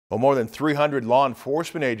Well, more than 300 law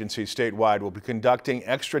enforcement agencies statewide will be conducting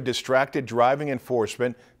extra distracted driving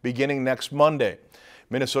enforcement beginning next Monday.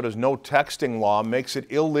 Minnesota's no texting law makes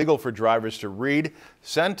it illegal for drivers to read,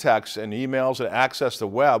 send texts and emails, and access the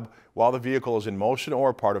web while the vehicle is in motion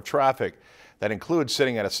or part of traffic. That includes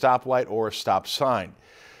sitting at a stoplight or a stop sign.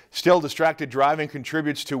 Still, distracted driving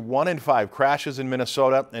contributes to 1 in 5 crashes in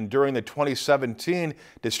Minnesota, and during the 2017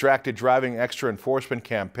 Distracted Driving Extra Enforcement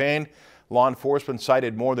Campaign, law enforcement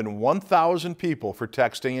cited more than 1,000 people for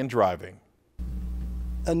texting and driving.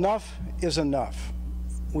 Enough is enough.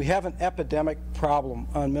 We have an epidemic problem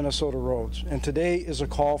on Minnesota roads, and today is a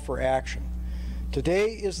call for action.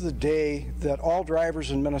 Today is the day that all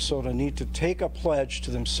drivers in Minnesota need to take a pledge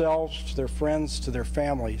to themselves, to their friends, to their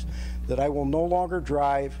families, that I will no longer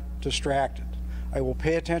drive distracted. I will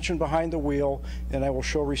pay attention behind the wheel, and I will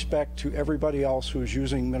show respect to everybody else who is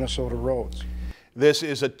using Minnesota roads. This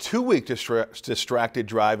is a 2-week distracted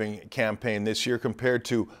driving campaign this year compared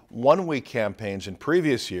to 1-week campaigns in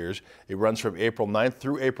previous years. It runs from April 9th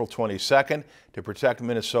through April 22nd to protect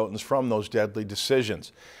Minnesotans from those deadly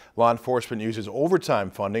decisions. Law enforcement uses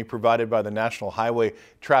overtime funding provided by the National Highway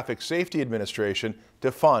Traffic Safety Administration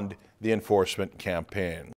to fund the enforcement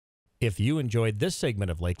campaign. If you enjoyed this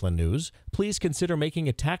segment of Lakeland News, please consider making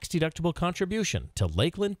a tax-deductible contribution to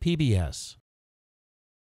Lakeland PBS.